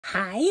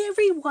Hi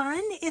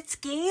everyone, it's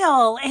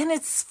Gail and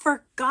it's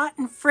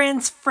Forgotten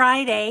Friends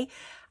Friday.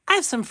 I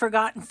have some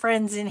forgotten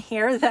friends in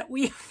here that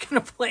we are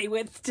going to play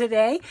with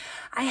today.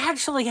 I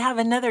actually have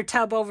another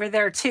tub over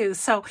there too.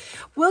 So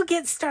we'll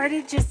get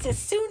started just as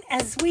soon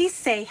as we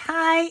say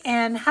hi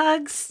and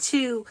hugs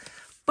to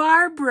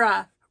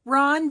Barbara,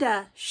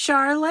 Rhonda,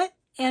 Charlotte,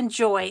 and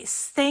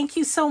Joyce. Thank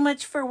you so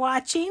much for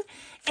watching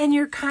and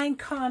your kind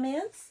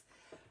comments.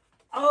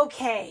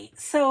 Okay,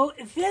 so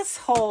this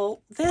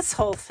whole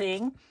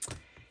thing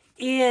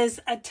is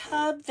a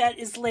tub that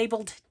is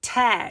labeled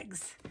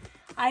tags.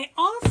 I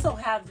also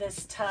have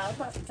this tub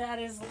that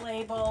is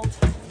labeled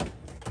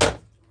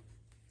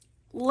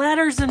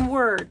letters and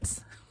words.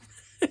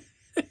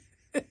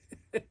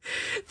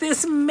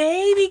 This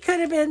maybe could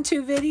have been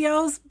 2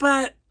 videos,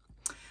 but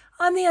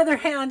on the other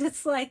hand,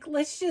 it's like,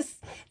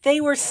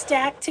 they were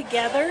stacked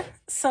together.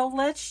 So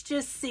let's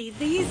just see.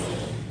 These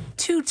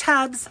 2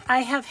 tubs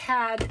I have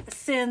had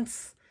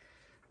since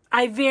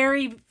I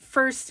very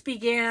first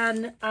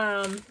began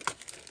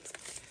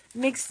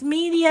mixed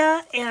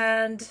media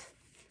and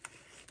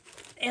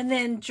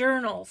then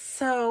journals.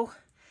 So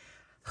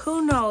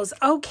who knows?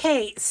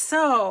 Okay,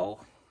 so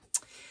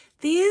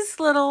these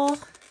little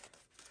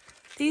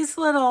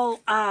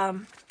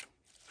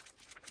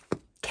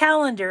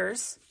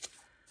calendars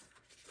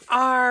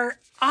are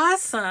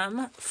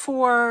awesome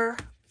for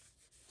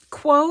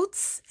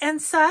quotes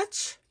and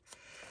such.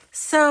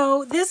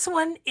 So this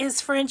one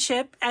is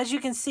friendship. As you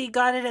can see,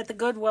 got it at the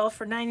Goodwill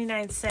for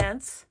 99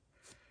 cents.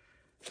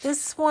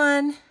 This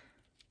one,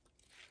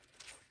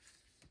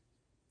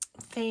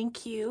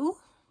 thank you.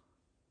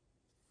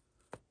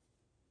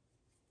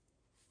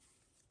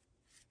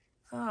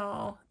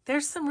 Oh,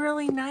 there's some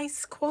really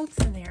nice quotes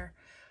in there.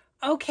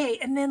 Okay,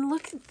 and then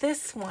look at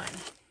this one.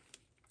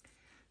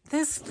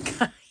 This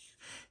guy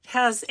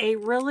has a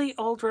really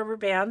old rubber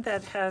band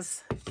that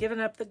has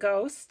given up the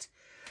ghost.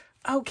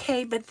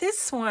 Okay, but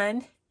this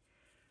one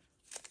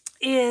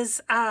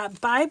is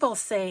Bible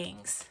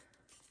sayings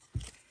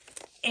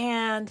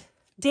and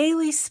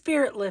daily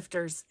spirit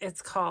lifters,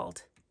 it's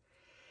called.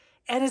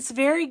 And it's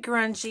very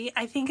grungy.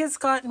 I think it's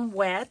gotten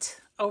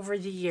wet over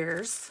the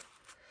years.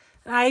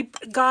 I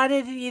got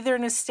it either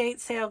in a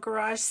estate sale,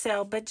 garage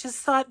sale, but just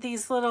thought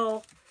these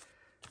little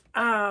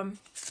Bible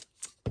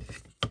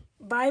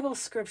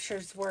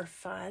scriptures were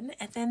fun.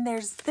 And then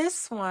there's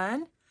this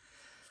one,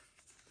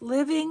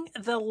 Living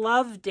the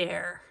Love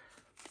Dare.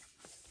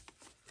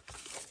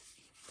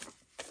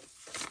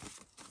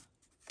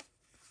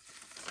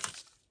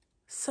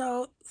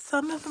 So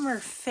some of them are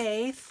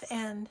faith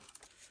and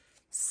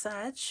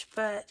such,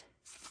 but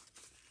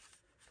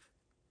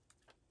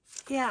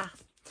yeah.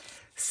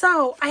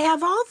 So I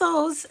have all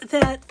those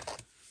that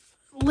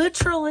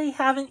literally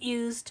haven't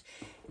used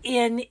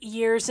in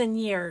years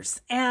and years.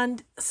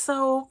 And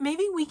so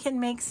maybe we can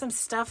make some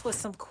stuff with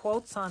some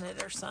quotes on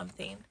it or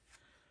something.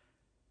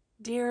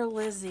 Dear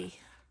Lizzie.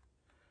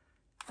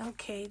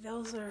 Okay,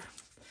 those are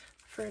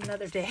for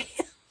another day.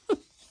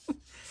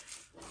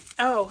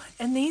 Oh,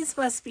 and these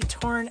must be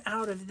torn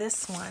out of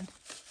this one.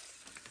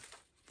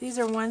 These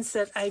are ones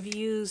that I've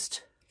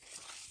used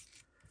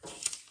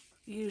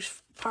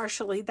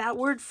partially. That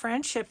word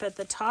friendship at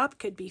the top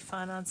could be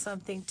fun on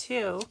something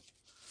too.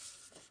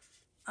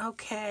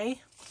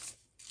 Okay.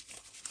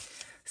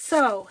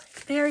 So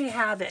there you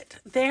have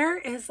it. There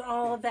is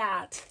all of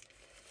that.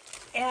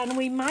 And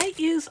we might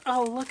use,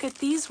 oh, look at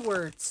these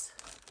words.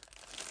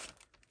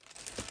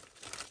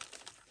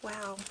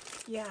 Wow.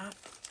 Yeah.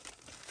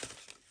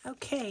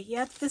 Okay.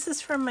 Yep. This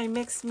is from my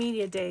mixed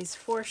media days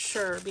for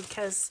sure,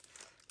 because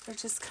they're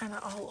just kind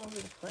of all over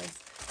the place.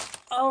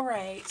 All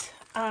right.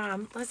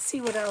 Let's see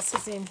what else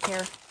is in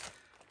here.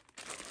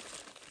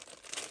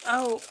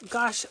 Oh,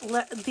 gosh.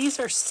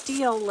 These are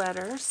steel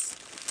letters.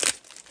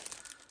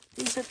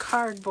 These are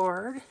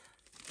cardboard.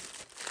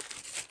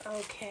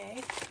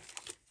 Okay.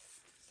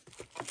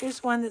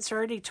 Here's one that's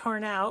already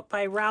torn out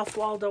by Ralph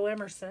Waldo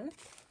Emerson.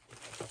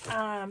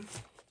 And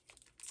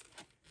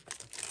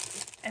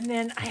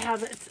then I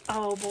have,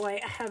 oh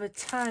boy, I have a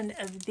ton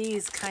of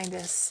these kind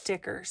of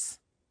stickers.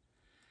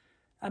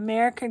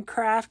 American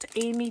Craft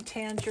Amy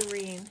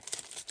Tangerine.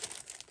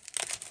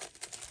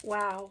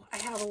 Wow, I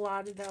have a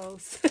lot of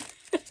those.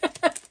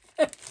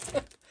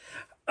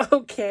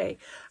 Okay.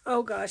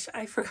 Oh gosh,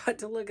 I forgot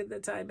to look at the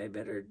time. I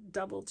better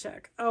double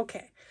check.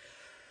 Okay.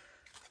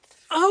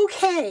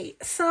 Okay,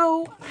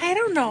 so I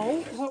don't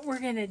know what we're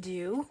going to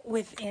do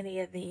with any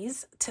of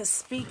these to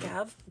speak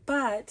of,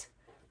 but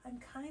I'm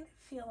kind of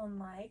feeling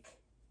like,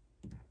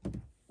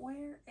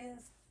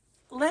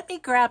 let me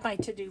grab my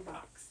to-do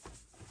box.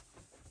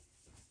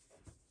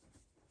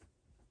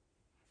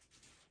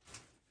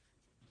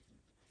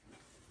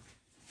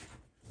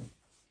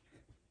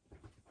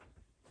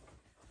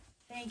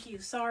 Thank you.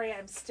 Sorry,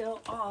 I'm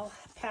still all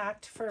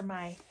packed for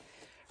my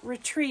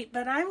retreat,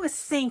 but I was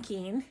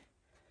thinking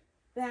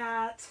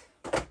that,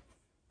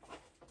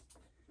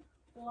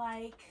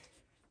 like,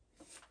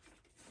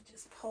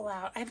 just pull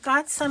out. I've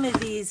got some of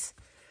these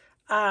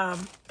are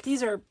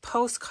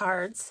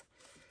postcards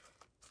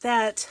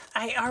that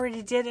I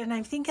already did, and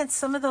I'm thinking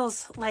some of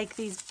those, like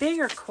these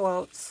bigger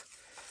quotes,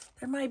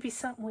 there might be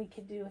something we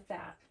could do with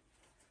that.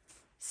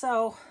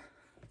 So,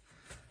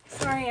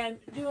 sorry, I'm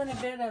doing a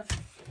bit of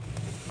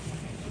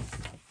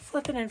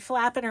flipping and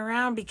flapping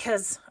around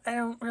because I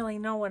don't really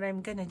know what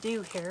I'm going to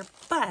do here,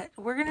 but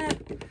we're gonna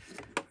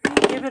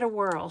give it a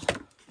whirl.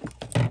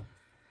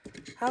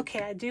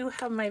 Okay, I do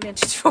have my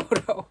vintage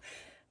photo.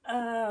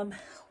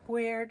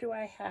 Where do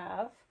I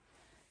have?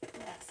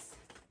 Yes.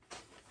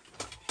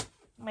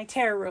 My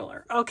tear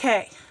ruler.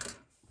 Okay.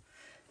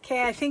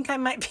 Okay, I think I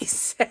might be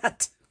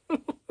set.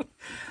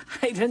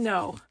 I don't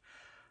know.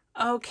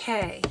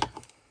 Okay.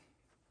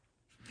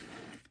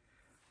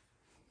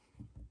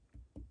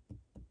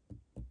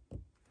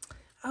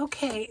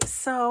 Okay,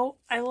 so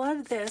I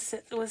love this.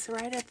 It was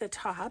right at the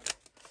top.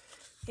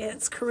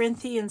 It's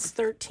Corinthians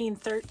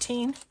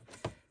 13:13.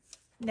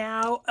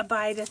 Now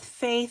abideth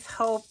faith,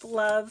 hope,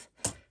 love.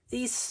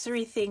 These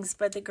three things,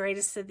 but the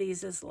greatest of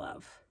these is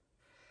love.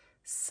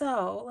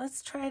 So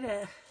let's try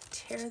to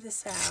tear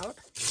this out.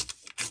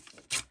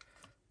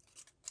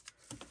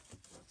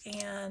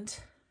 And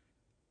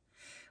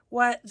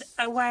why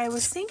I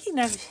was thinking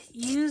of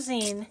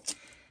using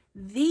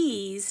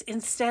these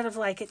instead of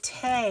like a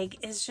tag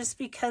is just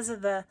because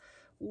of the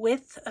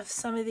width of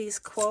some of these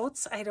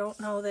quotes. I don't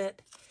know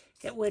that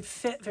it would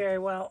fit very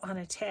well on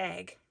a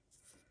tag.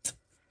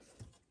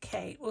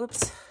 Okay,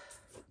 oops.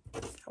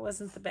 That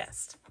wasn't the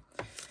best.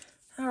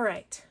 All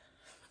right.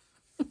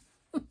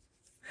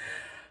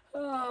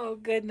 Oh,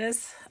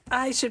 goodness.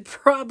 I should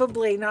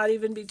probably not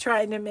even be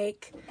trying to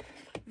make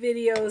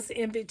videos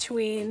in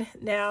between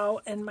now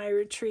and my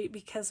retreat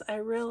because I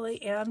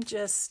really am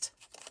just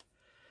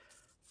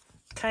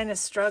kind of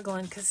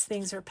struggling because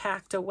things are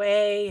packed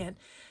away and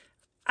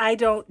I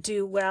don't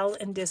do well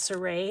in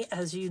disarray,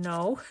 as you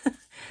know.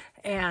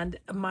 And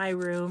my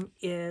room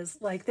is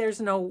like,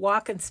 there's no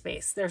walk-in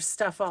space. There's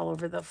stuff all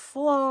over the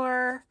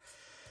floor.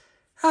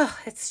 Oh,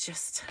 it's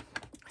just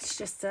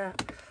a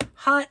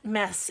hot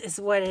mess is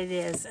what it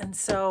is. And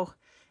so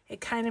it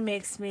kind of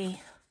makes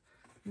me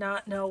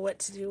not know what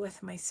to do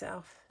with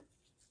myself.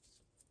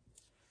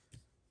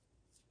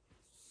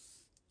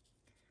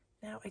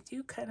 Now, I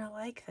do kind of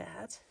like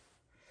that.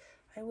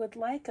 I would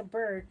like a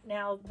bird.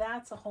 Now,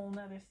 that's a whole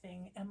nother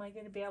thing. Am I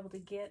going to be able to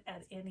get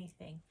at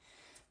anything?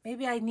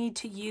 Maybe I need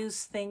to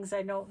use things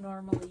I don't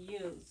normally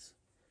use.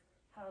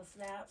 How's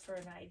that for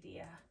an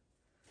idea?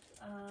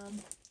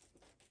 Let's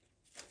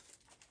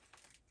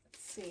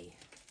see.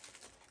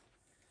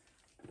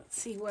 Let's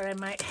see what I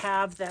might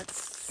have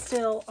that's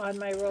still on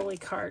my rolly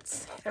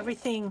carts.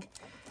 Everything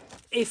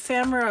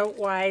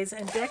ephemera-wise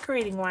and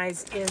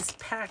decorating-wise is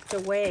packed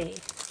away.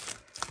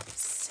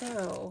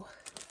 So,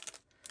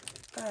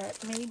 but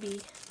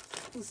maybe,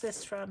 who's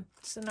this from?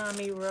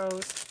 Tsunami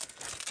Rose.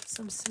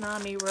 Some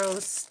Tsunami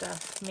Rose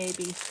stuff,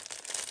 maybe a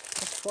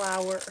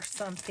flower or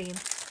something.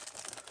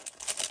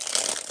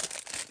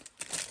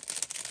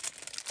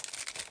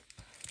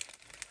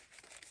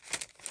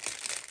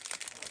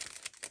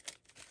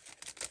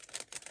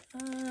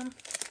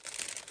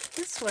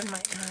 This one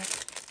might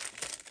not.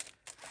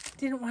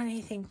 Didn't want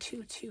anything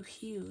too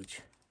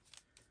huge.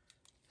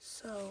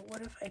 So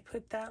what if I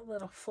put that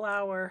little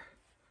flower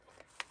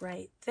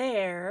right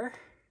there?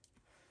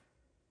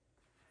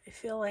 I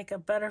feel like a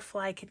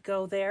butterfly could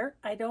go there.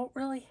 I don't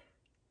really...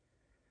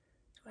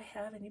 Do I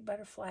have any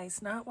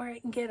butterflies? Not where I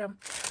can get them.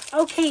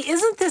 Okay,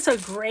 isn't this a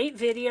great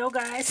video,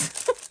 guys?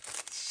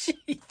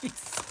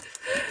 Jeez.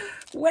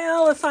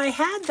 Well, if I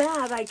had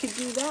that, I could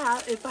do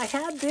that. If I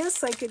had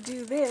this, I could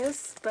do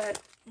this.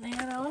 But, you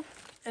know,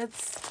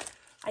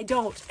 I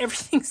don't.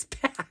 Everything's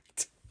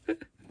packed.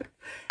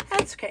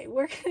 That's okay.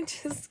 We're going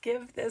to just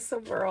give this a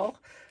whirl.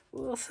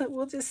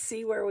 We'll just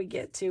see where we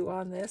get to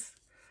on this.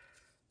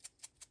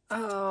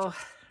 Oh,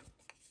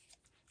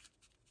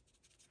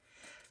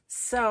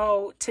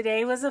 so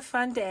today was a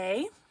fun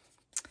day.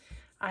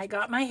 I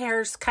got my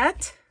hairs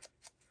cut,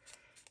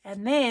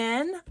 and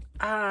then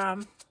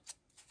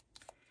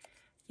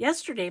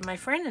yesterday my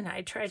friend and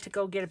I tried to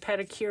go get a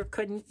pedicure,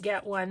 couldn't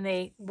get one.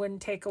 They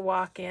wouldn't take a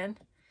walk in,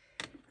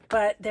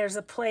 but there's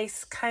a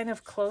place kind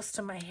of close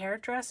to my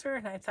hairdresser,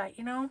 and I thought,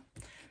 you know,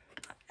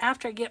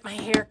 after I get my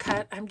hair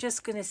cut, I'm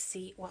just going to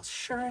see. Well,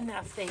 sure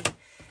enough, they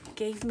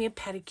gave me a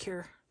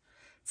pedicure.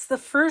 It's the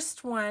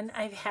first one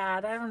I've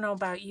had. I don't know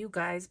about you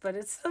guys, but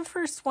it's the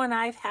first one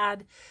I've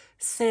had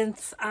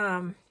since,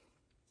 you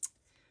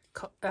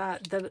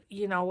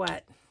know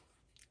what,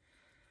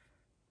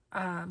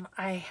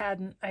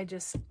 I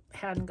just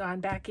hadn't gone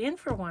back in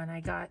for one.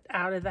 I got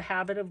out of the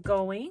habit of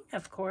going,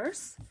 of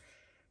course,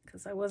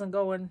 because I wasn't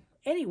going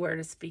anywhere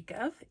to speak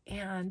of,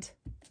 and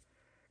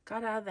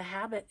got out of the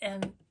habit.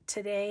 And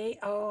today,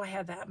 oh, I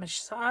had that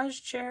massage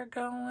chair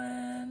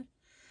going.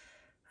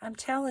 I'm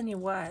telling you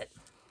what.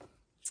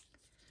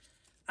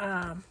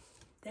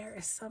 There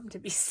is something to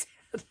be said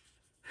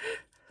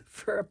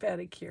for a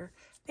pedicure.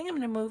 I think I'm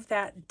going to move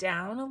that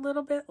down a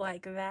little bit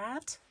like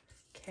that.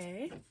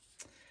 Okay.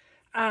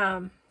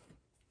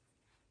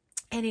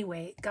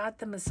 Anyway, got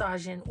the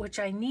massage in, which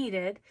I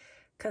needed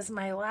because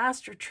my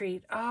last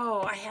retreat,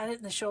 oh, I had it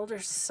in the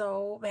shoulders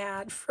so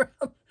bad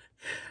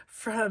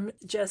from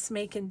just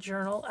making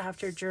journal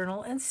after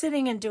journal and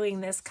sitting and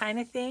doing this kind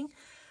of thing.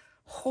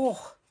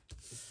 Oh,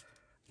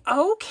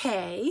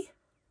 okay.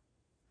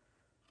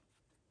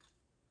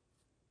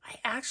 I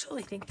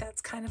actually think that's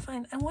kind of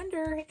fun. I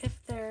wonder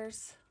if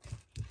there's,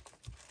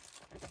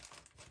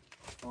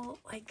 well,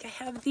 like I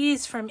have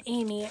these from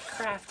Amy at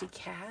Crafty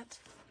Cat.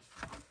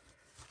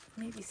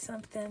 Maybe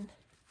something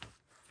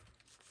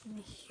in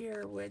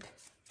here would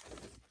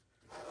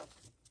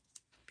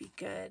be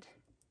good.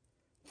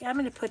 Yeah, I'm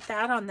going to put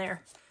that on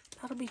there.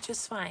 That'll be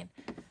just fine.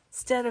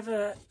 Instead of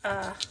a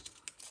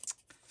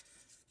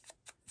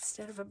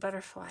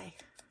butterfly.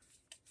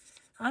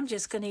 I'm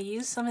just going to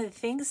use some of the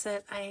things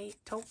that I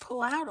don't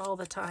pull out all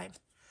the time.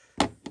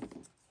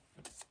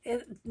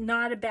 It's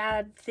not a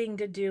bad thing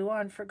to do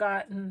on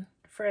Forgotten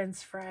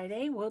Friends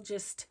Friday. We'll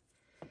just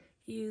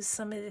use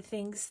some of the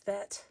things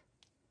that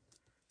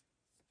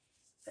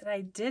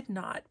I did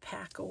not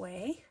pack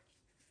away.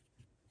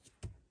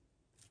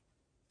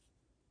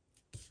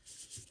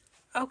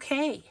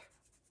 Okay.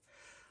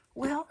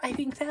 Well, I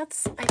think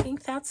that's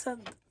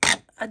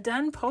a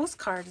done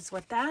postcard is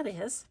what that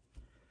is.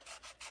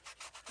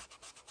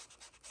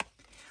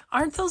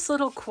 Aren't those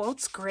little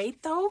quotes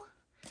great though?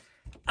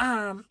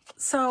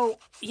 So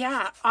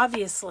yeah,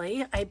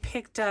 obviously I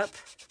picked up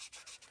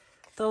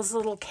those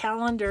little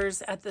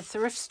calendars at the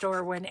thrift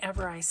store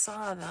whenever I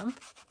saw them.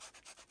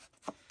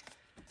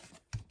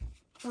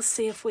 We'll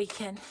see if we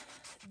can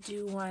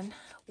do one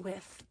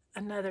with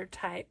another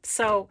type.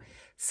 So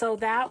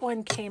that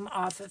one came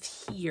off of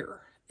here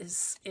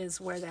is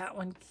where that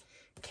one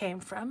came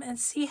from, and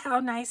see how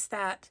nice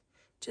that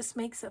just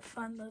makes a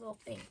fun little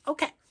thing.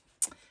 Okay,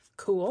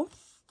 cool.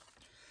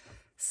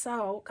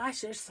 So, gosh,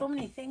 there's so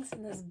many things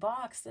in this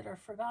box that are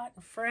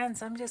Forgotten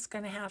Friends. I'm just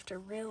going to have to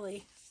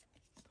really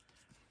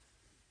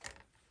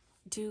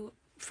do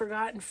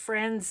Forgotten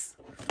Friends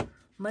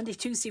Monday,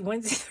 Tuesday,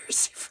 Wednesday,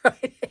 Thursday,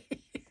 Friday.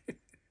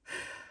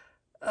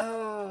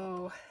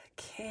 Oh,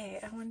 okay.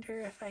 I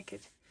wonder if I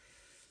could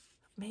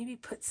maybe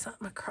put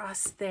something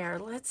across there.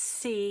 Let's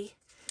see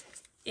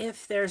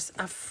if there's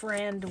a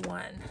friend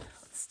one.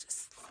 Let's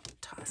just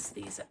toss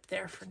these up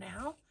there for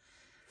now.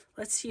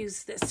 Let's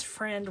use this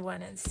friend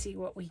one and see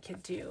what we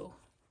could do.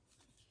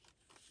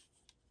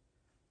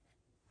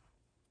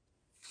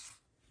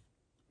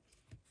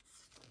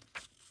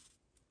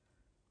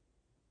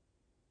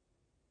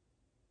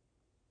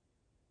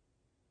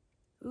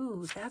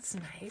 Ooh, that's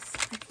nice.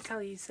 I think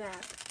I'll use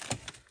that.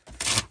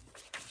 It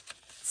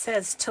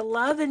says, to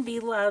love and be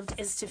loved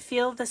is to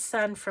feel the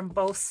sun from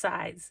both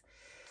sides.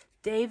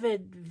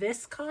 David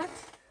Viscott.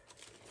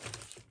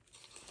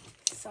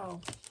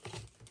 So,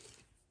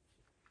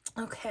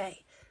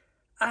 okay.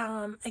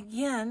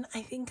 Again,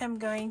 I think I'm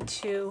going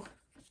to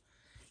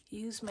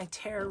use my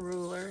tear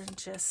ruler and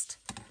just,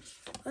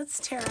 let's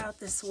tear out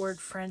this word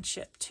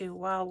friendship too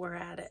while we're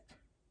at it.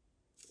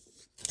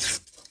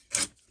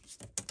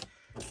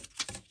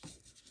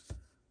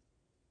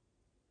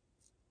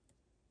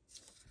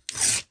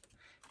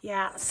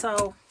 Yeah,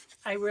 so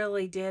I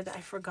really did.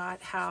 I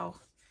forgot how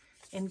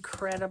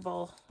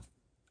incredible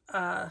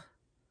a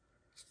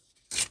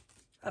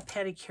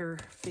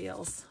pedicure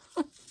feels.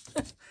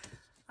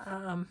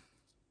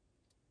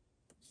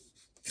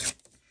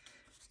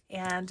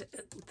 And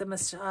the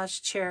massage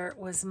chair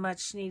was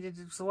much needed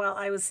as well.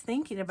 I was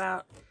thinking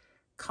about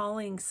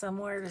calling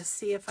somewhere to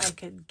see if I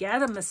could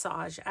get a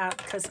massage out,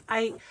 because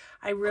I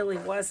really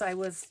was. I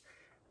was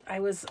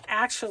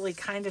actually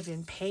kind of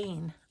in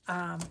pain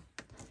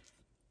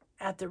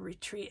at the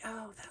retreat.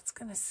 Oh, that's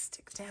going to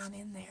stick down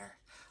in there.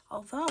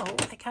 Although,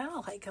 I kind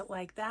of like it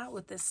like that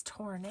with this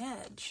torn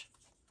edge.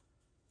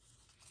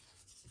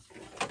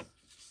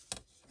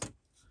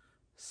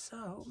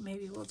 So,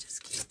 maybe we'll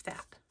just keep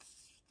that.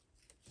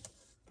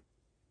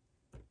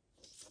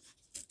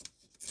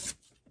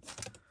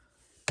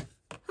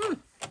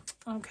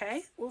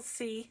 Okay, we'll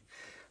see.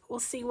 We'll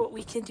see what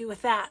we can do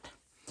with that.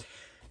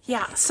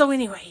 Yeah, so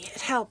anyway,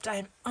 it helped.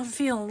 I'm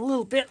feeling a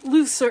little bit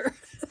looser.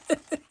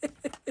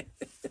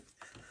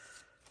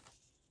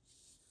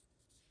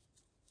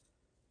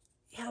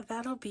 Yeah,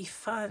 that'll be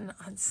fun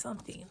on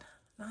something.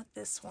 Not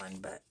this one,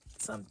 but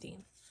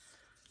something.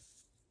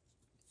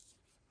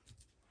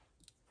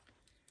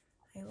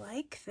 I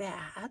like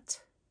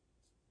that.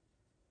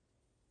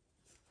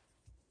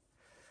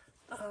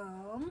 I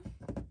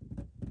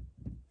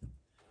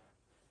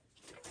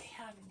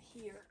have in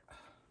here.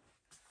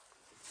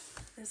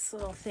 This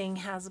little thing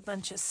has a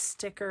bunch of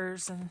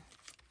stickers and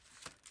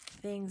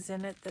things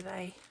in it that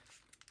I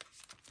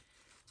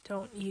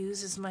don't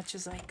use as much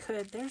as I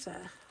could. There's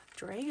a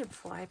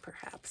dragonfly,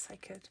 perhaps I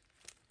could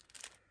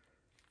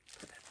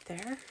put up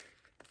there.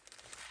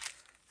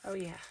 Oh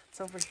yeah, it's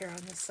over here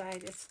on the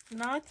side. It's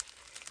not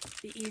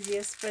the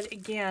easiest, but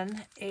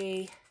again,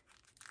 a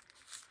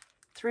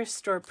thrift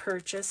store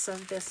purchase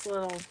of this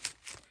little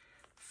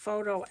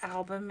photo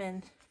album,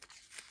 and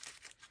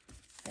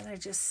then I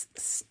just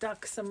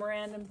stuck some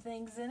random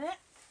things in it.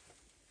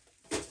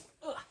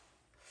 Ugh.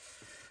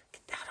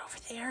 Get that over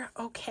there?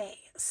 Okay,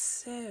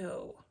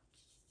 so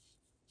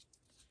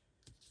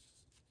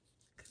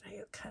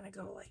I kind of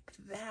go like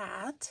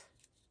that.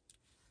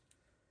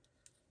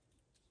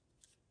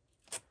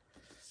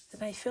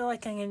 Then I feel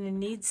like I'm going to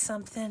need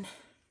something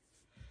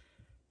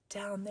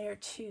down there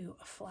too.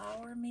 A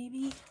flower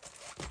maybe?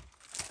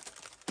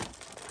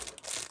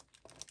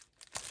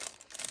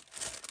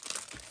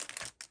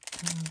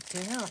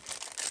 Yeah.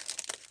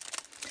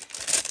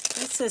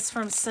 This is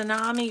from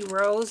Tsunami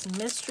Rose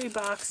Mystery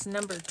Box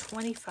number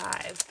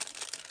 25.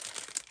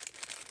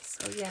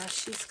 So yeah,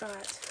 she's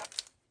got...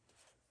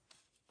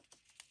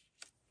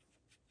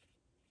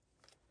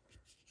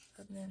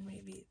 And then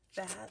maybe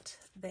that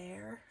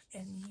there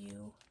and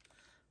you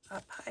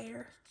up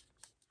higher.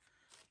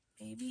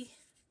 Maybe.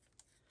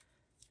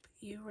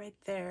 Put you right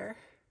there.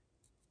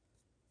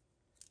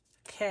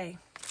 Okay.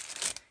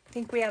 I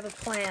think we have a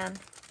plan.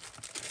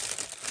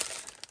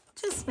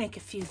 Just make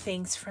a few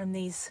things from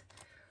these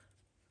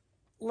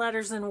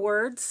letters and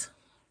words.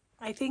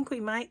 I think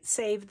we might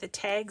save the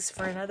tags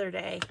for another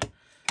day,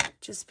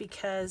 just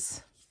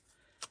because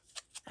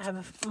I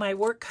have my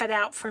work cut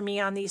out for me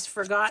on these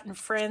forgotten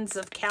friends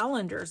of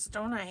calendars,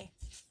 don't I?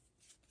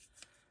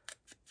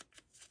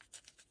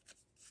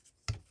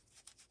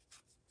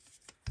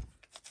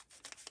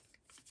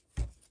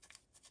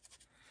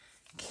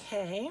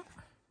 Okay.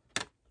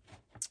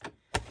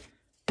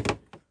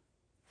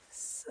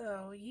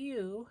 So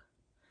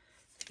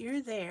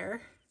you're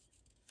there,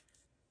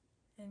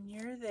 and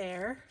you're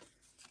there,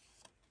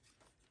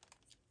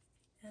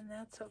 and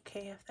that's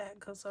okay if that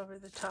goes over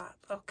the top.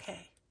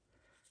 Okay.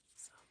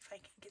 So if I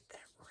can get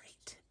that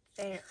right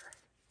there.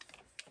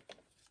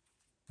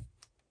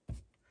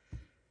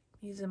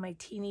 Using my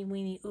teeny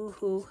weeny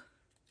oohoo.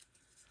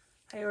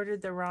 I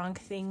ordered the wrong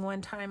thing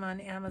one time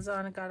on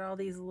Amazon and got all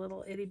these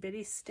little itty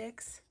bitty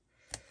sticks.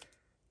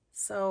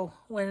 So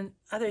when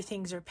other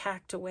things are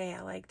packed away,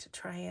 I like to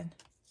try and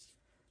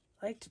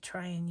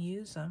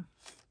use them.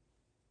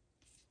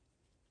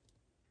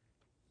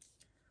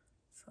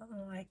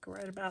 Something like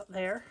right about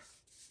there.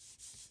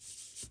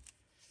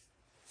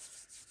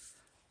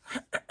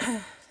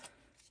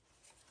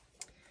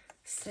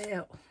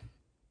 So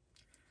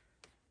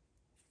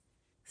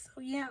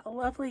yeah, a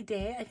lovely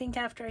day. I think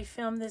after I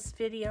film this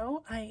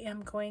video, I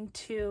am going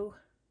to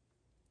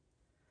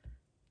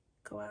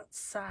go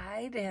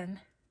outside and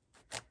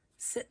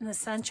sit in the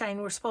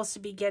sunshine. We're supposed to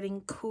be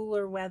getting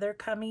cooler weather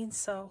coming,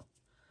 so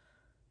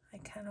I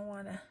kind of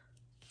want to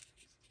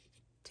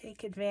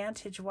take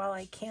advantage while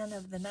I can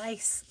of the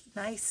nice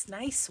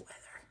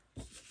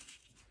weather.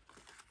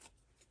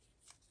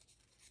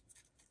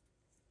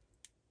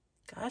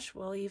 Gosh,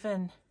 well,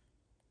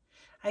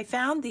 I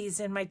found these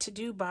in my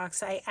to-do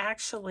box. I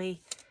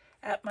actually,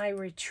 at my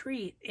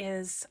retreat,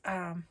 is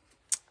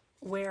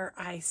where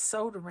I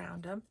sewed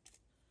around them.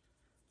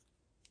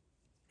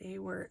 They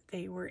were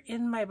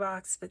in my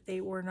box, but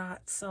they were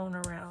not sewn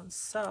around.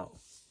 So,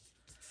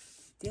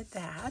 did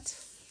that.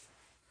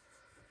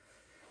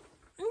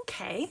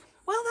 Okay,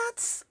 well,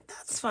 that's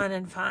fun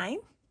and fine.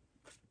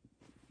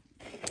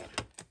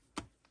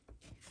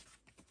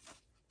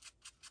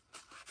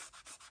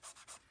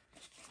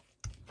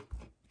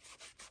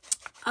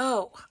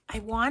 Oh, I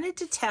wanted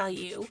to tell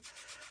you,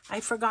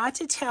 I forgot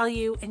to tell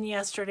you in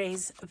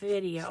yesterday's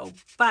video,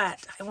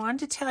 but I wanted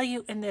to tell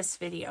you in this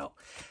video.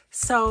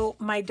 So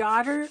my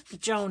daughter,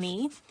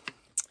 Joanie,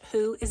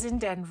 who is in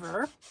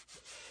Denver,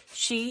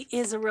 she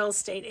is a real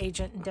estate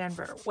agent in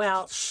Denver.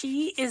 Well,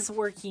 she is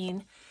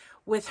working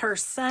with her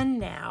son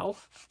now.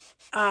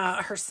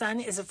 Her son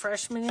is a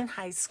freshman in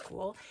high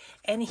school,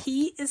 and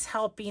he is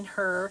helping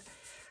her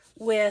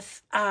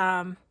with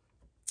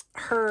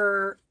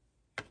her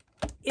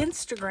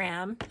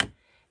Instagram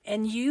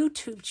and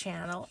YouTube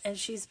channel, and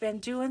she's been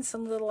doing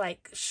some little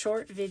like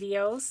short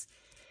videos,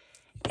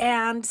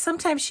 and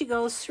sometimes she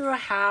goes through a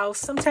house,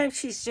 sometimes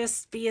she's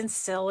just being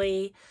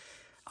silly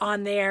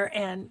on there,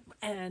 and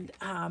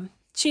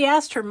she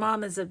asked her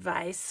mama's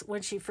advice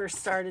when she first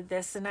started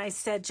this, and I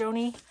said,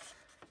 Joanie,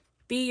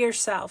 be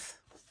yourself.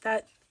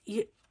 That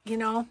you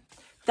know,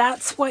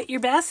 that's what you're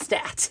best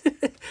at.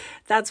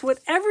 That's what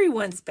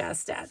everyone's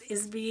best at,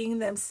 is being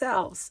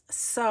themselves.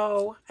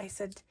 So I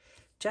said,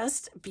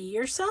 just be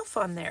yourself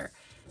on there,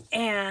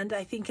 and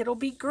I think it'll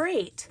be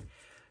great.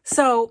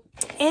 So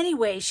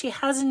anyway, she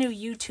has a new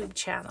YouTube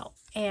channel,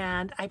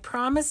 and I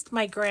promised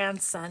my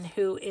grandson,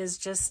 who is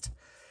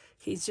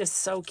he's just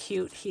so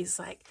cute. He's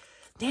like,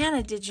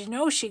 Nana, did you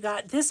know she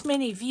got this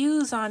many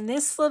views on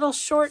this little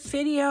short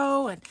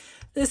video and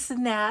this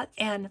and that?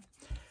 And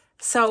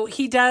so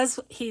he does,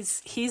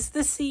 he's the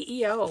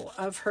CEO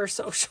of her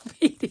social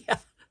media.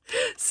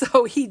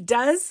 So he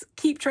does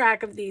keep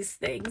track of these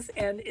things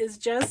and is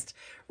just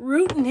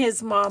rooting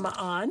his mama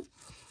on.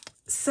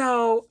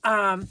 So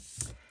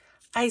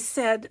I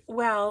said,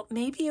 well,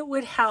 maybe it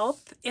would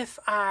help if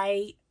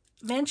I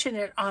mention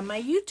it on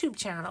my YouTube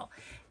channel.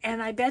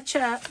 And I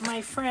betcha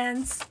my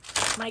friends,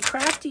 my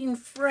crafting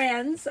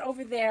friends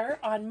over there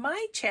on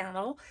my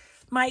channel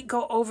might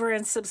go over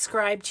and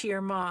subscribe to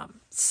your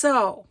mom.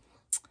 So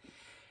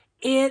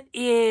It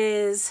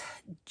is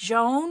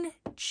Joan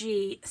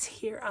G.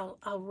 Here,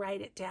 I'll write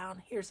it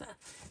down. Here's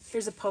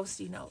a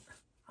Post-it note.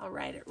 I'll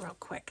write it real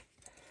quick.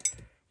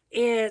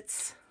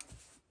 It's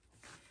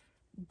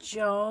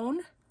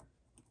Joan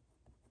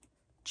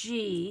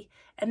G.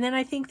 And then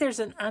I think there's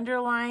an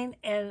underline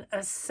and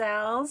a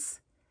cells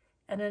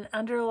and an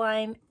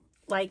underline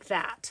like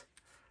that.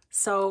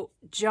 So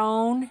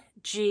Joan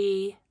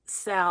G.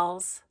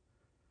 cells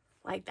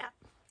like that.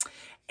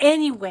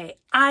 Anyway,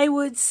 I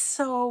would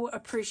so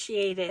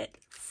appreciate it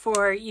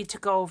for you to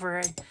go over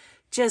and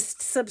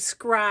just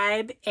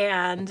subscribe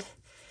and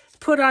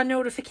put on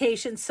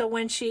notifications. So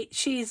when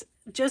she's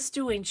just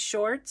doing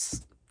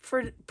shorts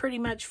for pretty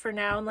much for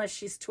now, unless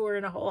she's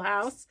touring a whole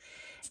house.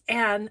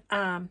 And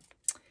I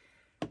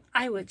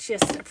would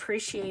just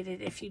appreciate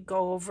it if you'd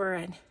go over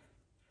and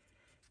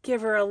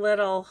give her a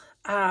little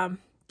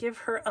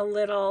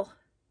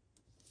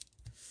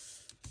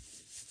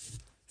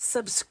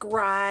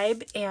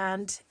subscribe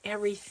and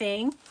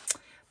everything.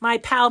 My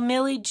pal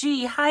Millie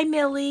G. Hi,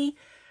 Millie.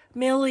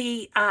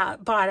 Millie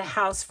bought a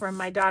house from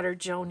my daughter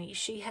Joanie.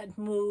 She had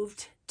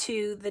moved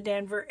to the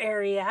Denver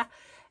area,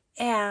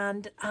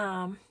 and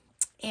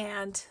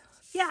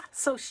yeah,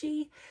 so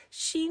she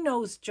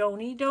knows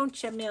Joanie,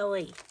 don't you,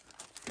 Millie?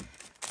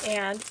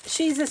 And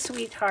she's a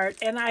sweetheart,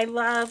 and I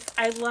love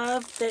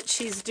that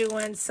she's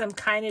doing some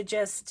kind of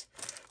just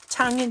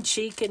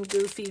tongue-in-cheek and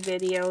goofy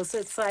videos.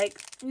 It's like,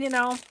 you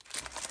know,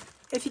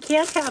 if you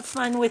can't have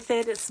fun with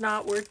it, it's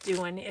not worth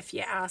doing, if you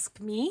ask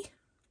me.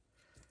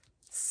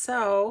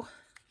 So,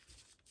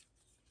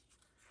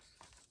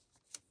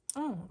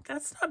 oh,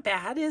 that's not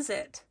bad, is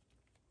it?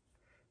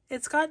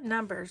 It's got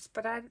numbers,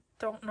 but I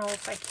don't know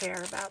if I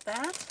care about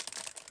that.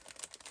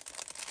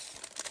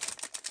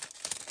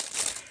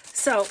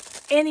 So,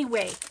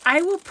 anyway,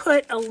 I will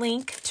put a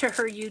link to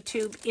her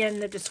YouTube in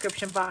the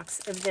description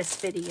box of this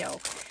video.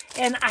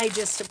 And I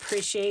just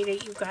appreciate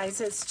it, you guys.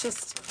 It's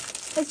just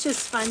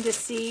fun to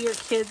see your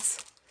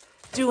kids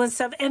doing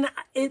stuff. And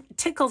it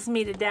tickles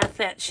me to death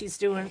that she's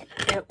doing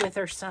it with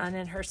her son,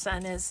 and her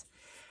son is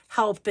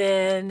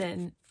helping,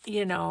 and,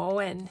 you know,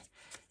 and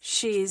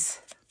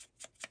she's,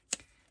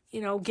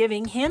 you know,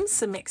 giving him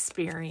some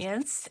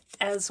experience,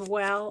 as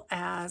well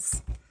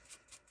as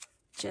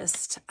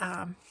just,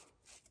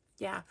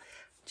 yeah,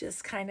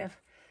 just kind of,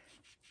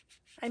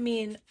 I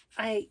mean,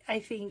 I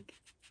think,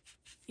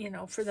 you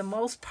know, for the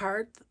most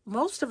part,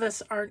 most of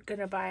us aren't going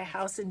to buy a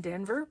house in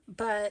Denver,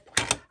 but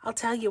I'll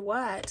tell you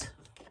what,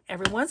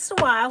 every once in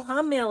a while,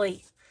 huh,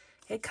 Millie,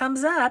 it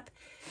comes up,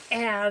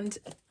 and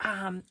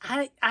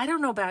I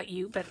don't know about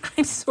you, but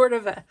I'm sort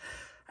of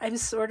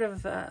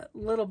a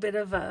little bit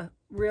of a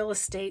real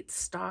estate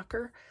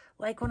stalker.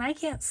 Like when I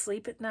can't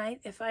sleep at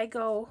night, if I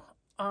go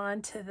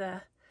on to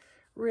the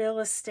real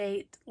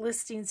estate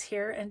listings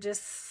here and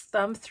just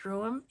thumb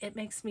through them, it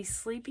makes me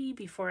sleepy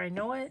before I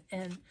know it,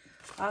 and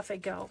off I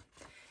go.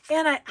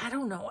 And I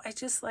don't know, I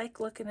just like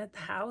looking at the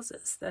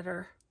houses that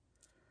are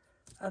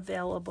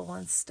available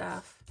and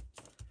stuff.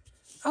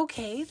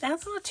 Okay,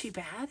 that's not too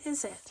bad,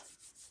 is it?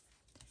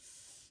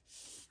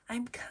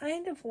 I'm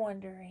kind of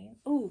wondering,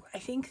 ooh, I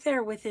think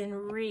they're within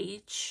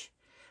reach.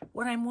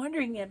 What I'm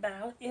wondering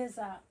about is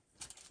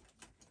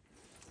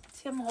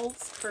Tim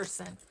Holtz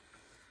person.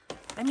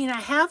 I mean,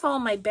 I have all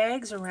my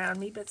bags around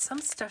me, but some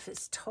stuff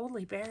is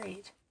totally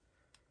buried.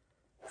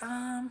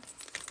 I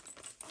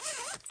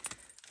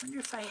wonder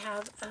if I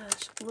have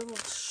a little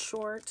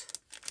short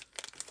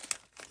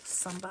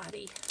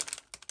somebody.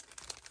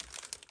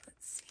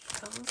 Let's see,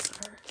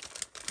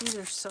 these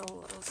are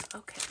solos.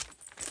 Okay.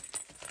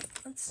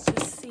 Let's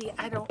just see.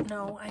 I don't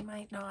know. I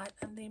might not,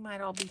 and they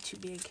might all be too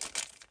big.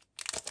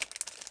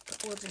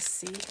 But we'll just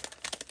see.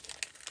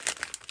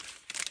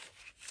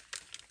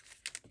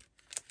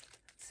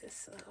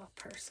 This little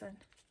person.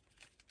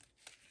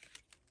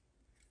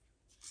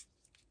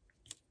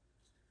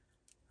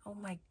 Oh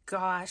my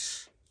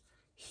gosh,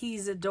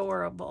 he's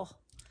adorable.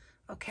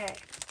 Okay,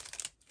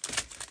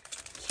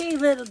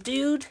 little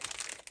dude,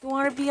 you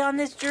want to be on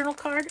this journal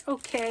card?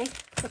 Okay,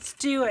 let's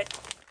do it.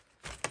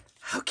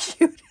 How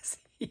cute is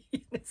he?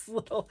 His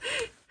little,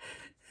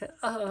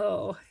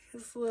 oh,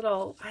 his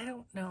little, I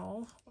don't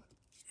know,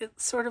 it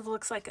sort of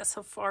looks like a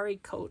safari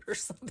coat or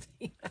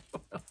something. I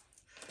don't know.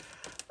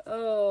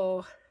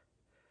 Oh,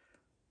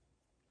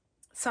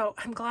 so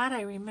I'm glad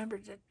I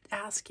remembered to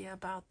ask you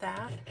about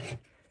that.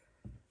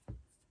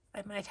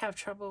 I might have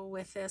trouble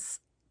with this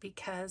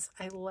because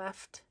I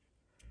left,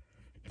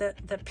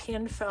 the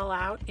pin fell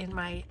out in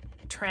my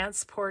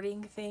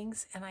transporting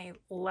things, and I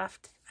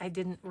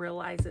didn't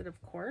realize it,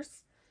 of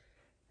course.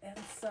 And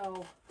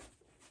so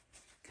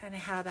kind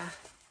of had a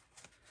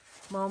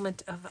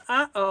moment of,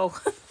 uh-oh,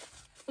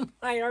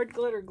 my art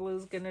glitter glue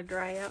is going to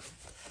dry up.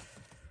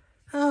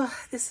 Oh,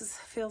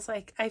 feels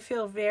like, I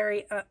feel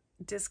very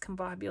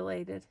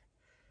discombobulated.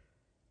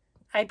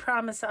 I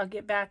promise I'll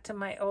get back to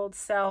my old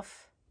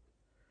self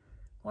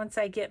once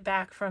I get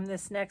back from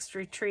this next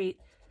retreat,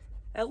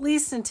 at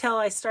least until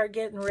I start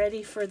getting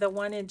ready for the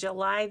one in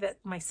July that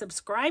my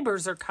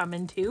subscribers are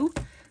coming to,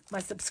 my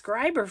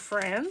subscriber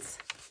friends.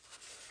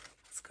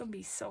 Let's going to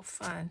be so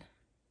fun.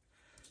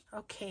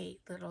 Okay,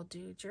 little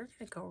dude, you're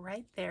going to go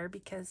right there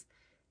because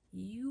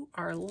you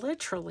are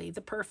literally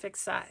the perfect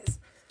size.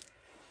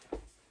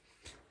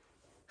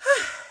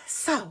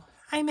 So,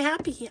 I'm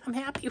happy. I'm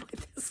happy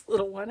with this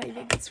little one. I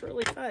think it's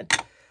really fun.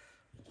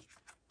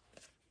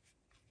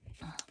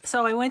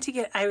 So I went to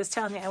get, I was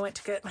telling you, I went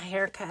to get my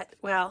hair cut.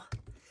 Well,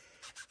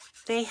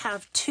 they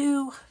have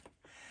two,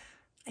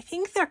 I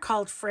think they're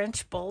called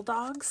French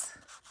bulldogs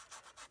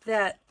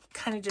that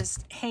kind of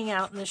just hang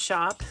out in the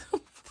shop.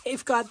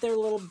 They've got their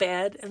little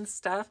bed and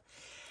stuff.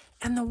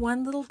 And the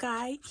one little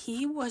guy,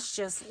 he was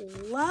just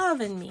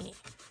loving me.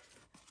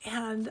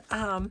 And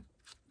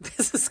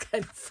this is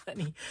kind of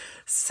funny.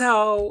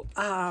 So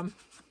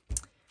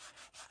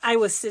I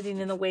was sitting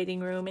in the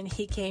waiting room and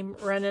he came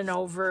running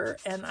over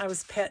and I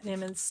was petting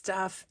him and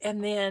stuff.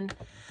 And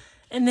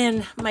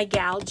then my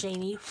gal,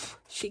 Joanie,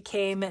 she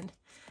came and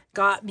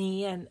got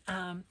me and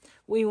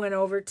we went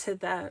over to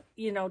the,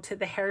 to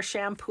the hair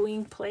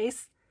shampooing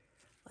place.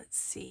 Let's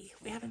see.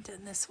 We haven't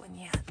done this one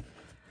yet.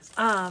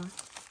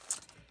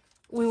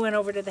 We went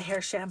over to the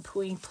hair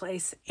shampooing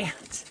place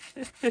and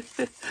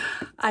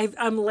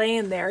I'm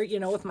laying there,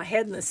 with my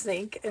head in the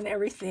sink and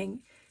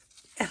everything.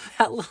 And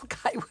that little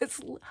guy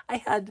I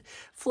had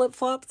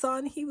flip-flops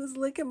on. He was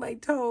licking my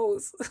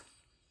toes.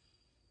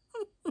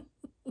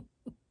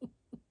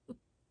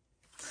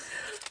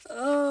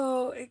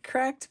 Oh, it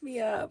cracked me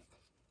up.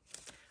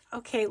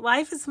 Okay,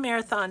 life is a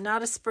marathon,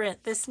 not a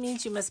sprint. This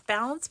means you must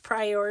balance,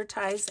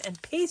 prioritize, and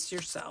pace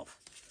yourself.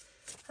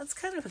 That's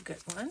kind of a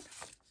good one.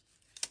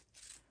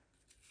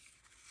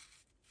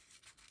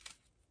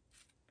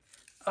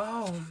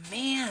 Oh,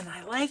 man,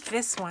 I like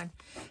this one.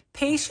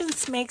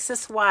 Patience makes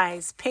us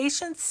wise.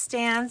 Patience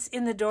stands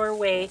in the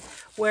doorway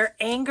where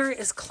anger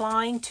is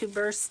clawing to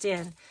burst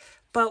in.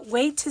 But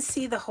wait to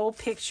see the whole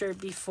picture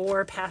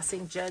before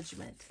passing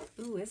judgment.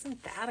 Ooh,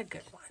 isn't that a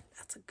good one?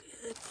 That's a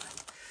good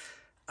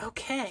one.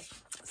 Okay,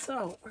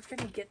 so we're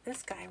going to get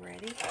this guy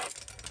ready.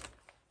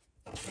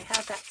 I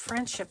have that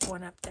friendship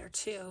one up there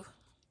too.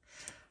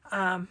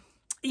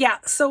 Yeah,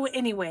 so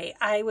anyway,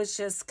 I was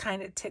just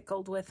kind of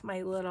tickled with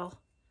my little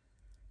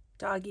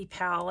doggy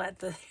pal at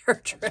the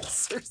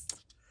hairdresser's.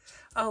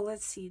 Oh,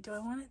 let's see. Do I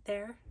want it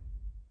there?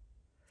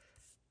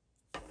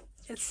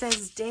 It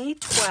says day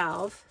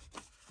 12,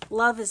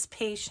 love is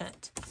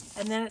patient.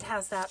 And then it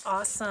has that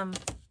awesome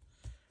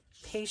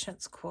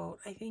patience quote.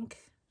 I think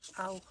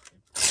I'll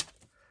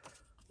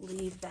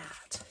leave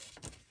that.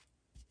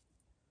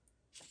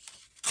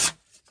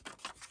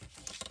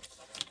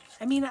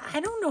 I mean, I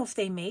don't know if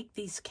they make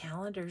these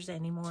calendars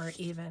anymore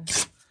even.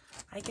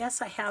 I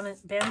guess I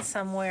haven't been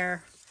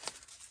somewhere,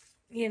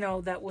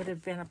 that would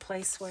have been a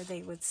place where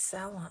they would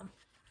sell them.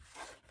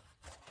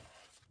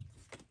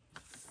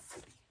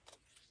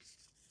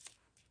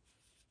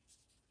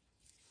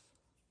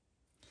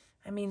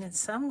 I mean, in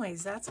some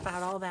ways, that's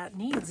about all that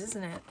needs,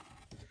 isn't it?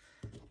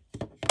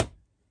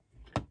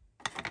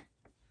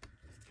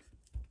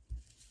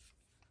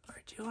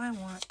 Or do I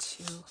want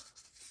to?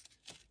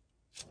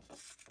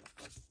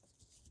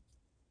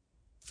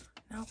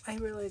 No,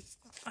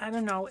 I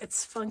don't know.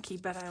 It's funky,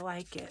 but I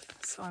like it.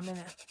 So I'm going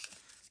to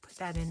put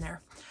that in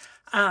there.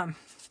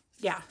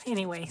 Yeah,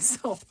 anyway,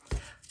 so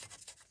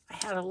I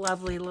had a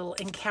lovely little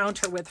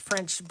encounter with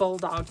French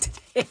Bulldog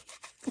today.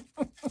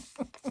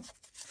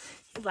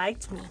 He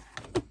liked me.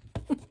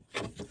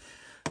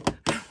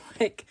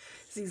 Like,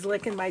 as he's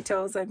licking my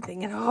toes, I'm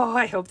thinking, oh,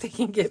 I hope they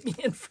can get me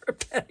in for a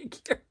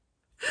pedicure.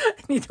 I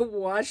need to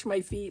wash my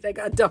feet. I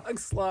got dog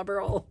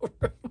slobber all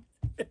over them.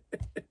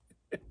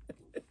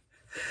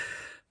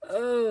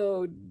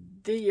 Oh,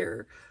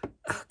 dear.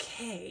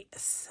 Okay,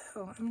 so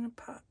I'm going to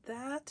pop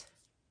that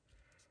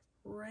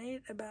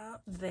right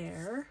about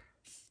there.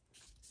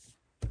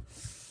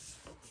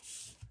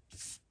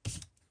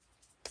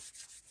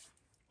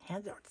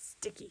 Hands are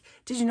sticky.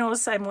 Did you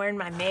notice I'm wearing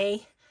my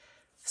May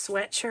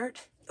sweatshirt?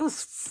 It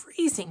was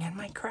freezing in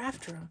my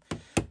craft room.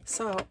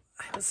 So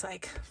I was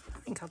like, I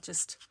think I'll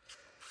just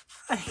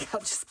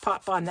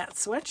pop on that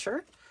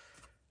sweatshirt.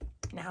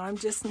 Now I'm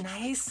just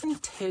nice and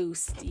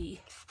toasty.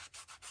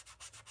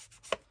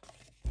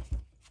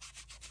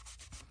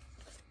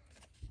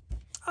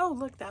 Oh,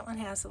 look, that one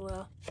has a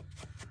little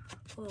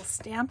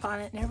stamp on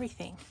it and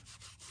everything.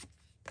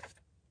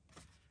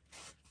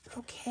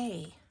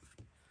 Okay.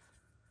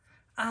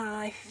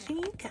 I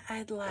think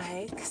I'd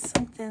like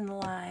something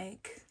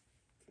like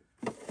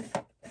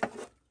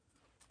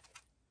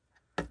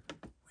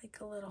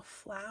a little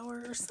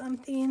flower or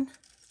something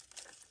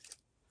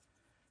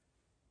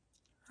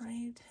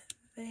right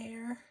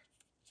there.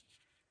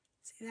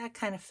 See, that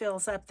kind of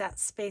fills up that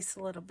space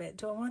a little bit.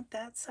 Do I want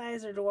that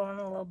size or do I want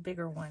a little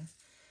bigger one?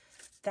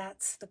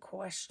 That's the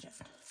question.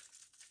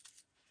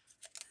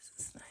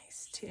 This is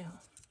nice too.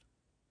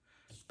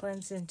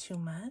 Blends in too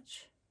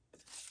much.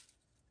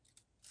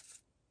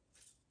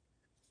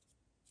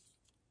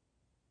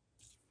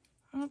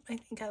 Oh, I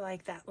think I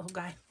like that little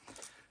guy.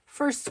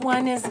 First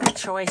one is the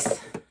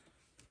choice.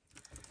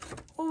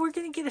 Well, we're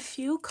going to get a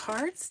few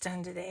cards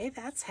done today.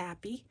 That's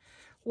happy.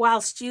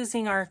 Whilst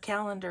using our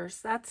calendars.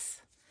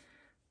 That's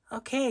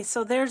Okay,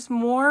 so there's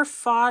more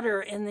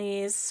fodder in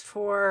these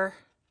for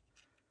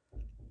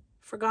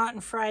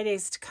Forgotten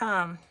Fridays to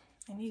come.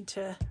 I need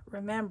to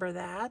remember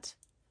that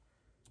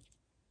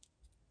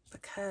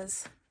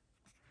because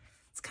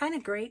it's kind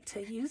of great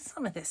to use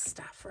some of this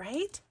stuff,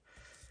 right?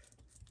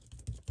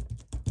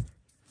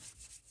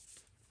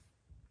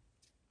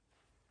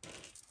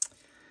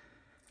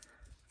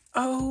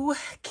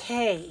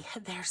 Okay,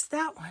 there's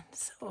that one.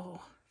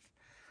 So,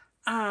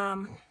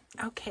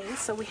 okay,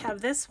 so we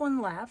have this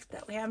one left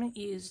that we haven't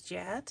used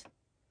yet.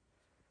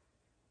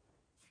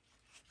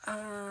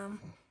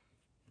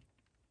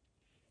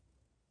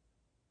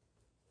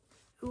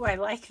 Ooh, I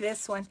like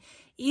this one.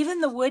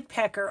 Even the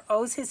woodpecker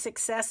owes his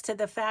success to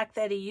the fact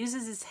that he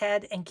uses his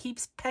head and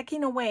keeps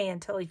pecking away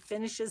until he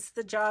finishes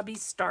the job he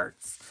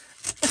starts.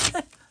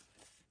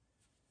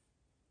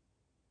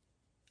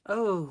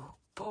 Oh,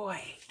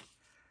 boy.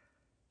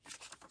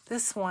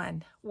 This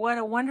one. What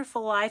a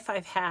wonderful life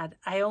I've had.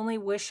 I only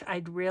wish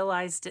I'd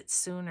realized it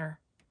sooner.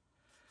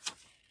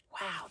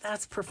 Wow,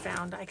 that's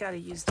profound. I got to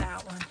use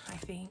that one, I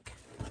think.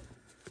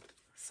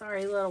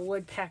 Sorry, little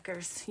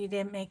woodpeckers. You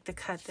didn't make the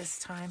cut this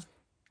time.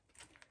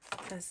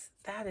 Because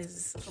that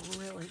is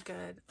really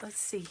good. Let's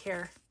see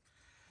here.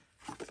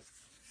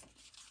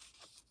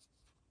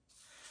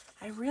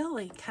 I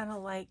really kind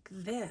of like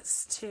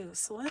this too.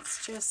 So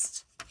let's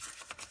just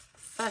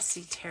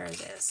fussy tear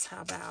this.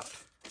 How about?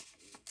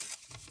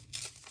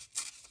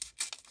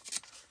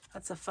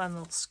 That's a fun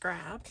little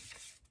scrap.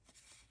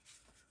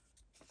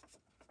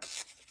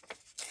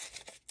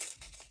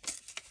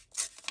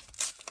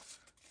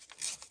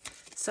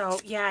 So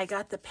yeah, I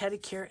got the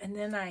pedicure, and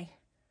then I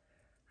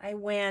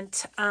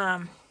went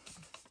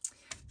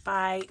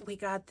we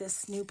got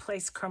this new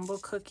place, Crumble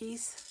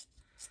Cookies,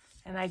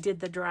 and I did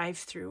the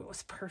drive-through. It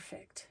was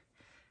perfect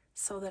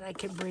so that I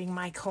could bring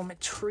Mike home a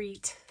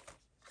treat.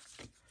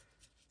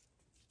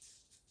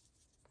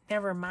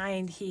 Never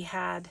mind, he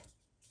had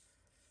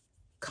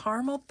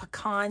caramel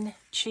pecan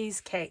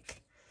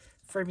cheesecake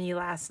for me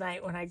last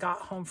night when I got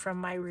home from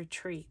my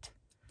retreat.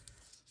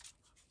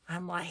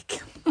 I'm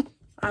like,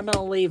 I'm going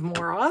to leave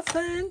more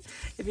often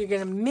if you're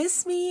going to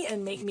miss me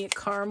and make me a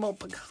caramel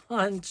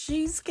pecan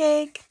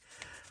cheesecake.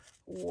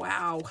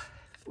 Wow,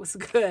 it was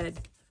good.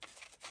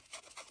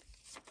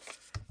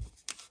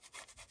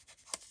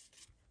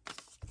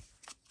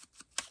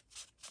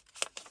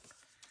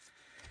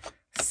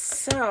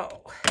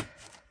 So,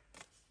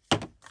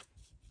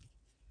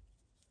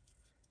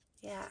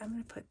 yeah, I'm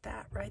going to put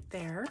that right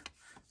there.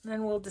 And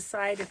then we'll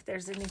decide if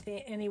there's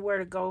anywhere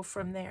to go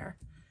from there.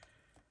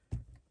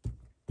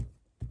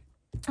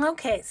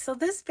 Okay, so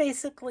this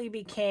basically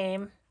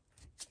became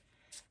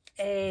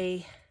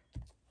a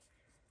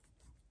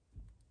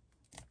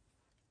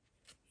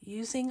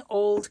using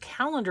old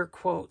calendar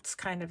quotes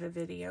kind of a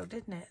video,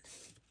 didn't it?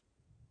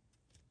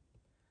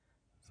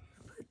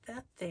 Put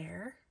that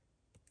there,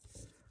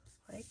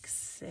 like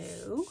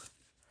so.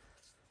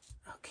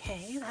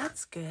 Okay,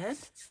 that's good.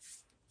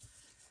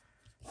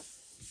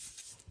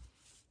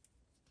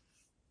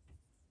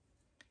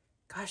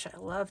 Gosh, I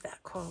love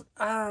that quote.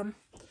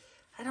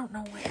 I don't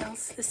know what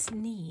else this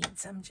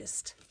needs. I'm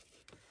just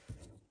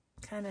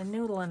kind of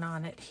noodling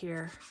on it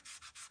here.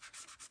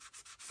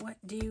 What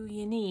do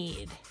you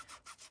need?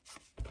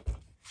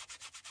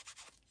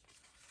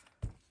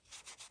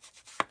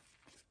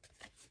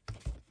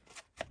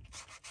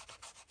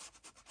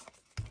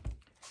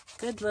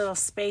 Good little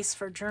space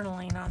for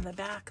journaling on the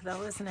back,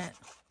 though, isn't it?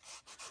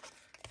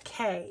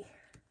 Okay.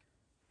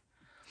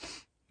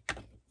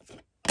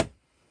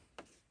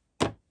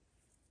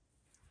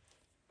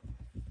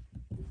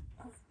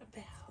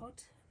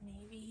 About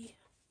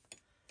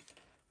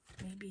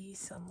maybe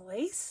some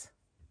lace.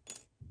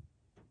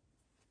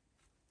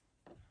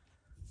 A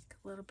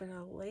little bit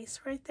of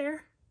lace right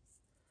there.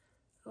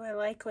 Oh, I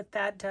like what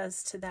that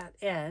does to that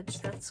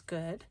edge. That's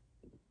good.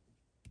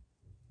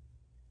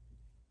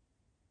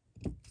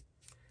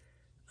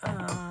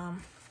 I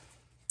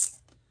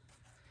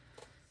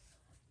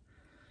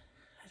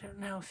don't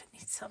know if it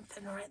needs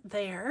something right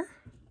there.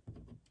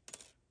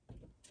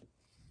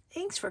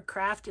 Thanks for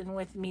crafting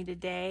with me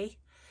today.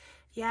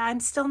 Yeah, I'm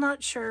still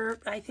not sure.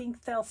 I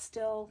think there'll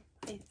still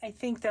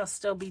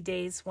be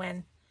days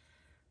when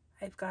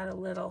I've got a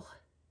little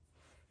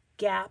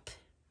gap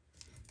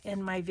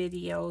in my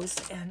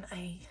videos, and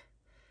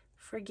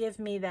forgive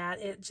me that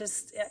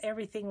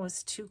everything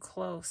was too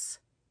close,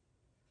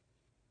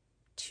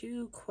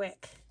 too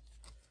quick.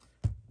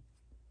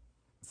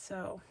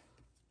 So,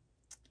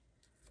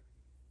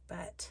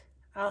 but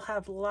I'll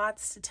have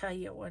lots to tell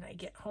you when I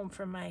get home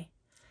from my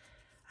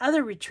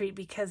other retreat,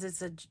 because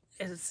it's a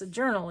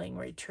journaling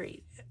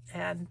retreat,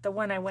 and the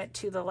one I went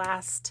to the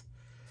last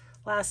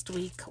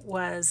week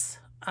was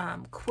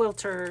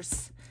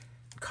quilters,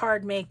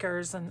 card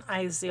makers, and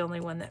I was the only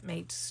one that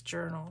makes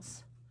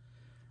journals.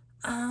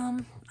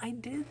 I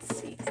did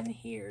see in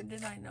here,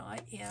 did I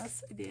not?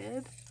 Yes, I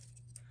did.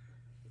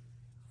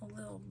 A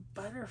little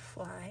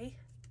butterfly.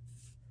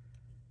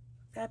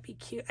 That'd be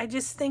cute. I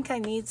just think I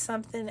need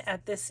something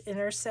at this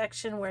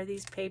intersection where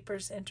these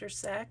papers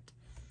intersect.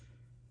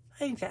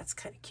 think that's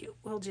kind of cute.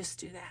 We'll just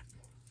do that.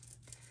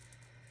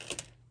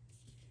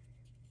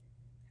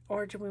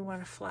 Or do we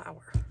want a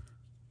flower?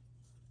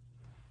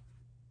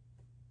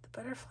 The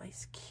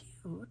butterfly's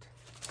cute.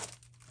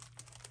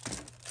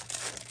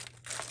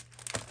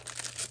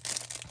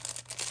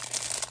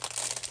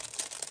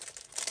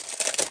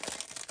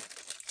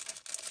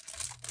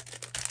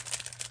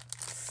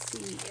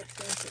 See if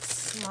there's a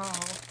small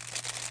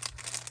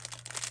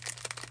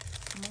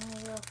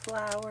little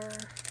flower.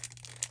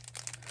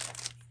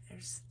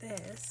 There's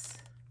this.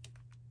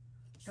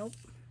 Nope,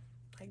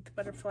 like the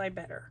butterfly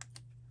better.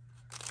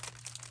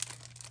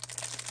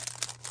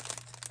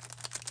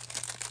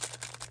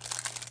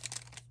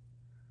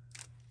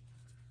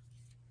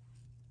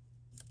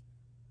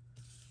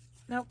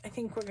 Nope, I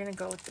think we're gonna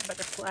go with the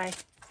butterfly.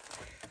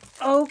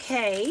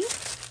 Okay,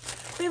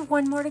 we have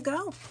one more to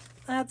go.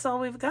 That's all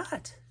we've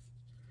got.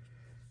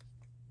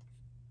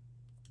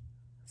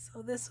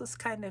 So this was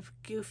kind of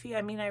goofy.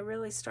 I mean, I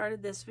really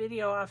started this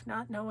video off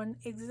not knowing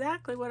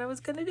exactly what I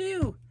was going to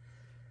do.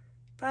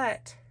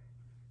 But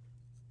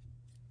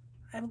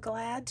I'm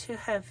glad to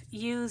have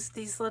used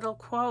these little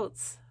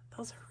quotes.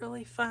 Those are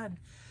really fun.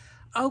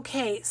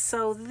 Okay,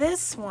 so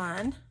this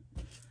one,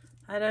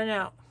 I don't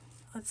know.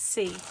 Let's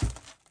see.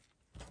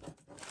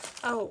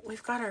 Oh,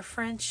 we've got our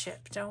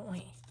friendship, don't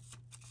we?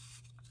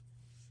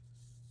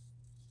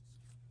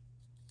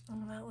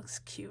 Oh, that looks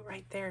cute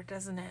right there,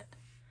 doesn't it?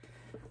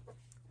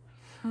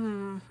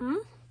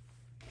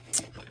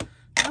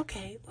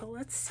 Okay, well,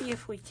 let's see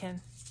if we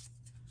can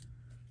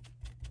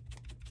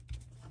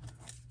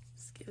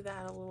just give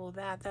that a little of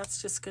that.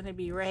 That's just going to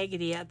be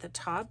raggedy at the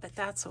top, but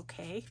that's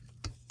okay.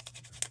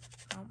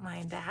 I don't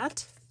mind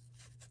that.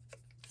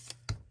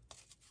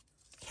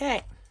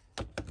 Okay,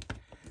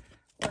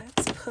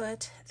 let's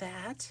put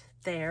that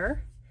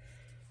there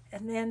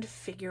and then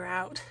figure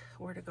out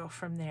where to go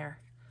from there.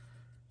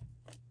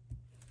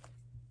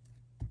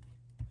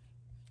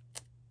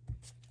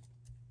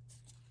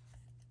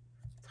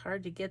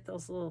 Hard to get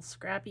those little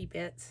scrappy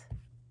bits.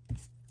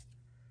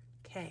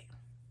 Okay.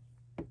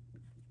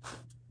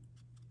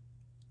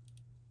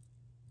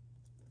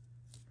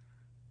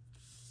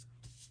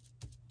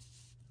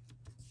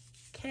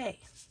 Okay.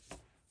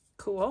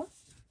 Cool.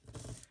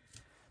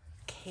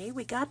 Okay,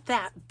 we got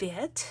that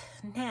bit.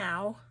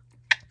 Now,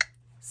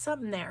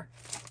 something there.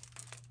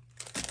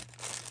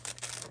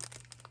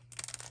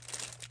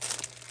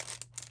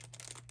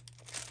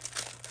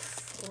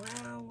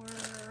 Flower.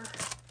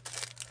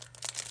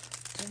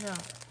 No.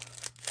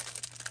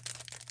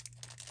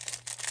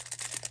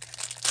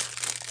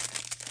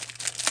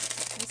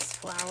 This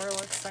flower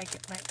looks like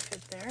it might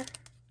fit there.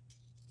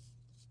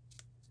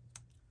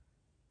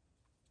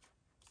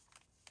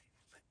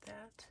 Put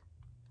that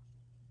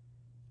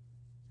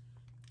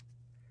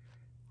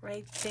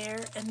right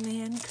there, and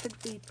then could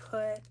we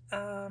put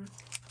all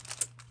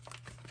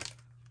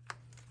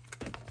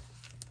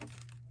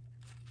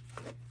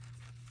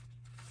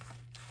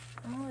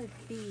of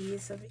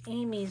these of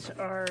Amy's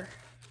are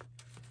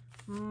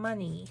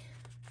money,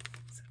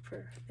 except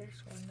for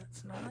there's one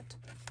that's not.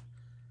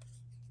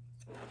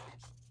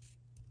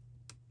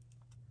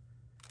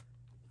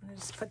 I'm gonna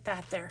just put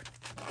that there.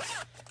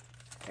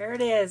 There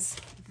it is.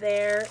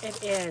 There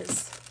it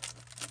is.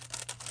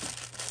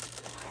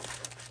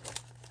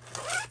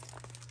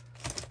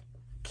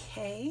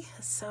 Okay,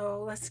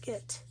 so let's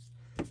get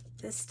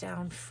this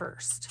down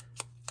first.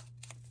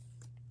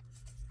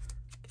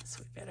 Guess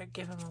we better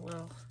give him a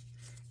little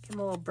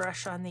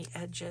brush on the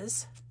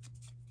edges.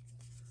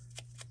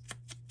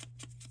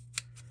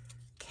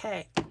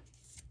 Okay.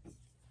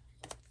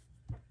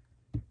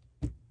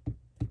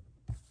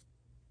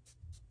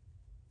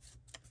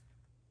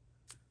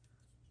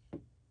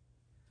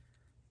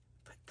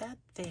 Put that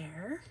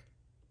there.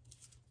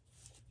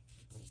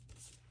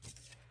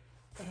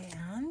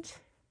 And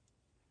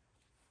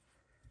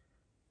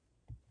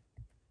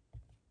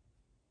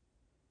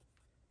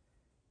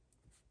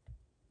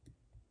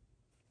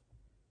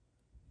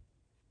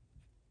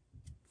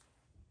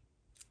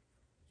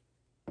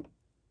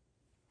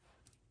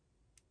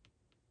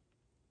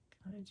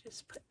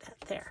just put that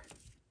there.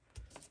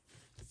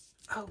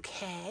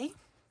 Okay,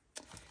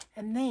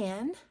 and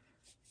then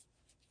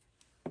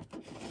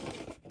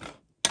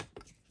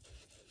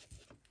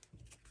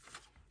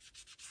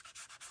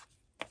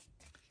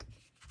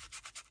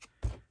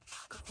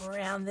go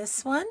around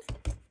this one,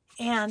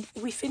 and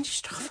we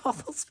finished off all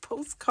those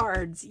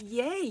postcards.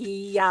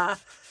 Yay!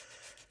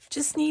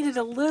 Just needed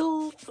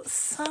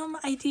some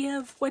idea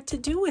of what to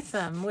do with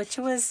them, which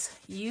was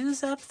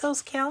use up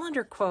those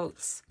calendar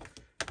quotes.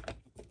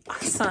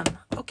 Awesome.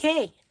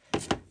 Okay,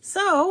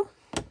 so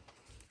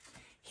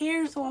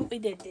here's what we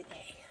did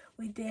today.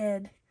 We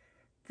did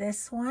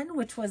this one,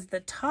 which was the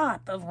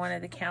top of one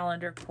of the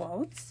calendar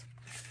quotes.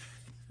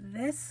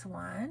 This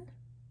one.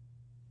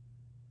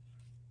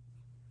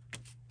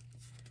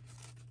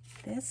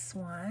 This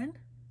one.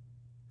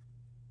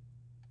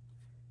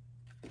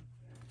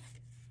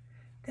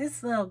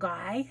 This little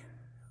guy,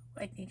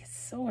 I think is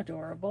so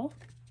adorable.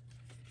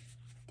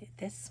 Did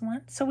this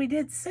one. So we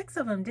did 6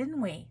 of them,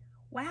 didn't we?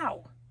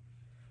 Wow.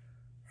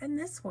 and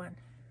this one.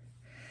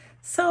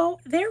 So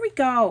there we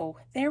go.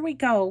 There we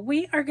go.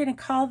 We are going to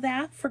call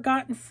that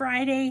Forgotten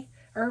Friday,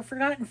 or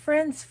Forgotten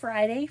Friends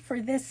Friday for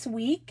this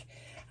week.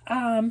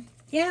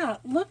 Yeah,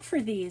 look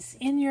for these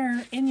in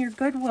your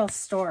Goodwill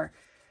store,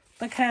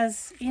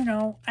 because, you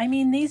know, I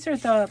mean, these are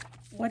the,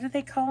 what do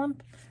they call them?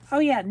 Oh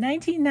yeah,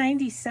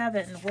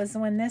 1997 was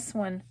when this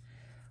one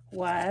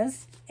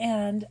was,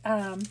 and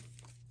I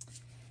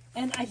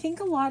think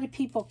a lot of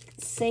people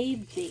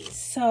saved these,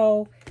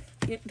 so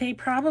they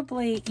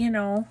probably, you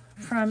know,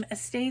 from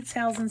estate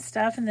sales and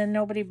stuff, and then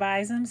nobody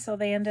buys them, so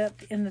they end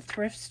up in the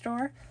thrift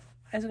store.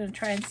 I was going to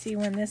try and see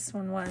when this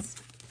one was.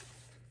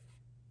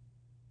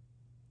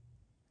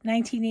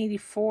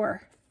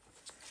 1984.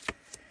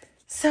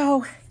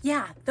 So,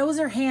 yeah, those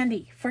are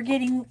handy for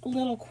getting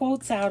little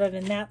quotes out of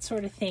and that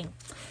sort of thing.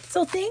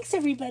 So, thanks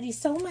everybody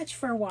so much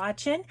for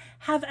watching.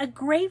 Have a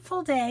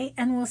grateful day,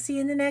 and we'll see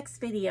you in the next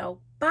video.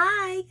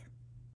 Bye!